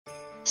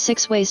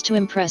6 Ways to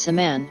Impress a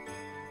Man.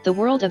 The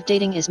world of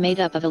dating is made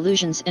up of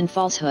illusions and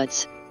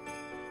falsehoods.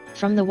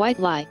 From the white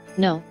lie,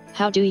 no,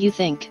 how do you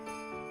think?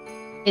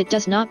 It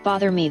does not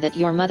bother me that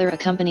your mother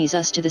accompanies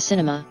us to the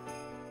cinema.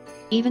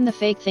 Even the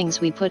fake things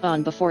we put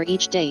on before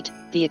each date,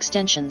 the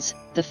extensions,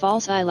 the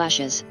false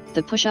eyelashes,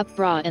 the push-up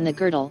bra and the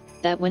girdle,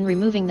 that when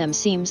removing them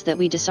seems that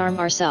we disarm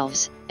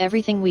ourselves,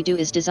 everything we do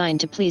is designed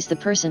to please the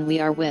person we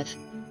are with.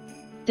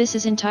 This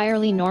is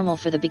entirely normal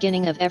for the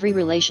beginning of every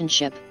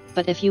relationship,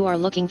 but if you are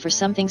looking for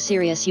something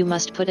serious you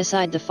must put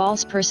aside the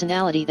false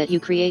personality that you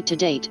create to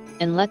date,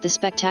 and let the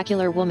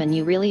spectacular woman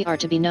you really are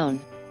to be known.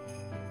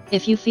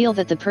 If you feel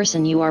that the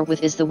person you are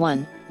with is the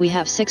one, we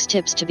have 6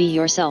 tips to be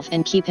yourself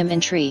and keep him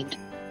intrigued.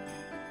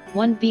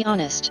 1. Be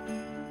honest.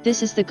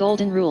 This is the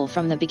golden rule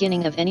from the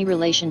beginning of any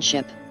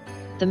relationship.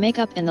 The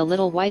makeup and the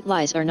little white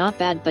lies are not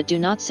bad, but do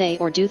not say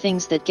or do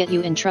things that get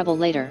you in trouble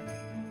later.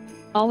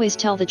 Always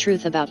tell the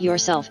truth about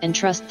yourself and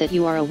trust that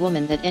you are a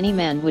woman that any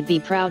man would be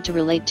proud to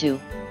relate to.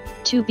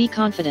 2. Be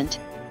confident.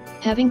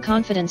 Having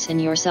confidence in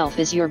yourself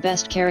is your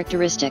best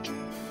characteristic.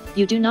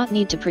 You do not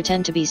need to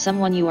pretend to be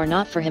someone you are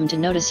not for him to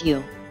notice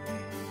you.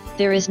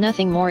 There is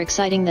nothing more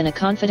exciting than a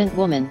confident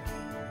woman.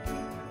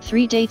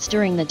 3. Dates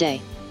during the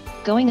day.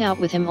 Going out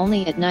with him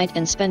only at night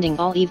and spending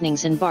all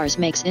evenings in bars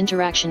makes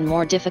interaction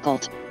more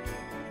difficult.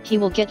 He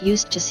will get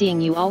used to seeing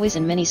you always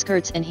in mini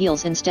skirts and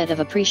heels instead of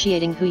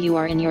appreciating who you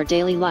are in your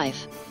daily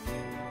life.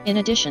 In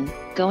addition,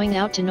 going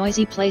out to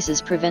noisy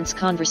places prevents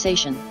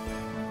conversation.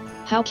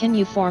 How can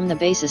you form the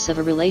basis of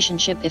a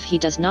relationship if he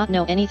does not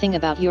know anything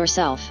about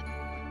yourself?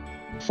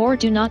 4.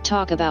 Do not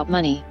talk about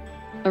money.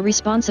 A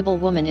responsible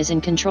woman is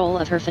in control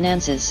of her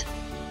finances.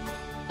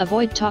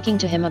 Avoid talking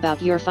to him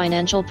about your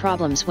financial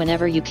problems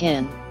whenever you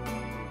can.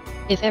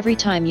 If every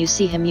time you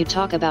see him you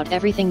talk about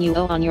everything you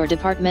owe on your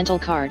departmental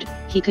card,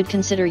 he could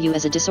consider you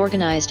as a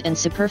disorganized and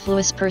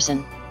superfluous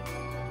person.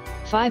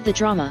 5. The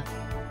drama.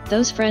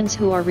 Those friends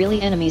who are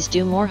really enemies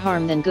do more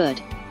harm than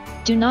good.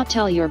 Do not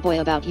tell your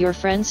boy about your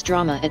friend's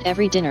drama at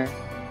every dinner.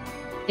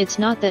 It's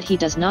not that he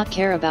does not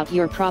care about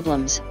your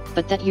problems,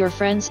 but that your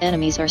friend's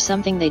enemies are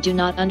something they do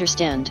not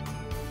understand.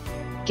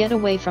 Get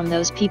away from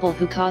those people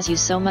who cause you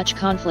so much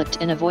conflict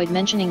and avoid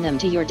mentioning them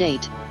to your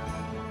date.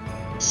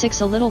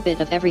 6. A little bit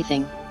of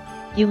everything.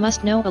 You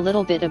must know a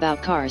little bit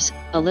about cars,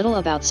 a little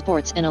about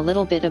sports and a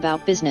little bit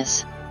about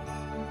business.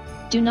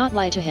 Do not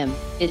lie to him.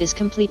 It is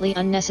completely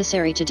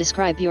unnecessary to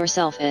describe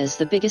yourself as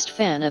the biggest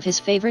fan of his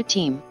favorite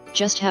team,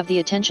 just have the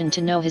attention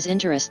to know his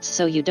interests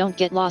so you don't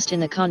get lost in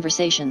the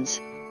conversations.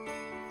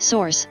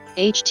 Source: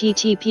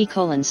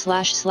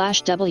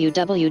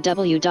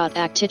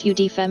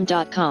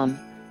 http://www.actitudfem.com.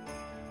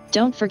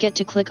 Don't forget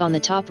to click on the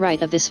top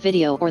right of this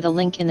video or the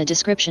link in the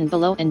description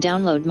below and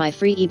download my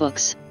free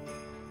ebooks.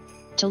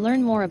 To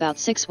learn more about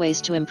 6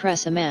 ways to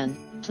impress a man,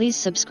 please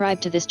subscribe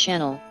to this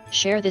channel,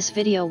 share this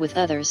video with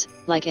others,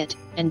 like it,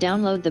 and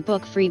download the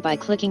book free by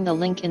clicking the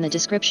link in the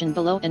description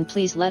below, and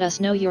please let us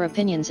know your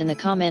opinions in the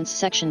comments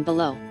section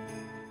below.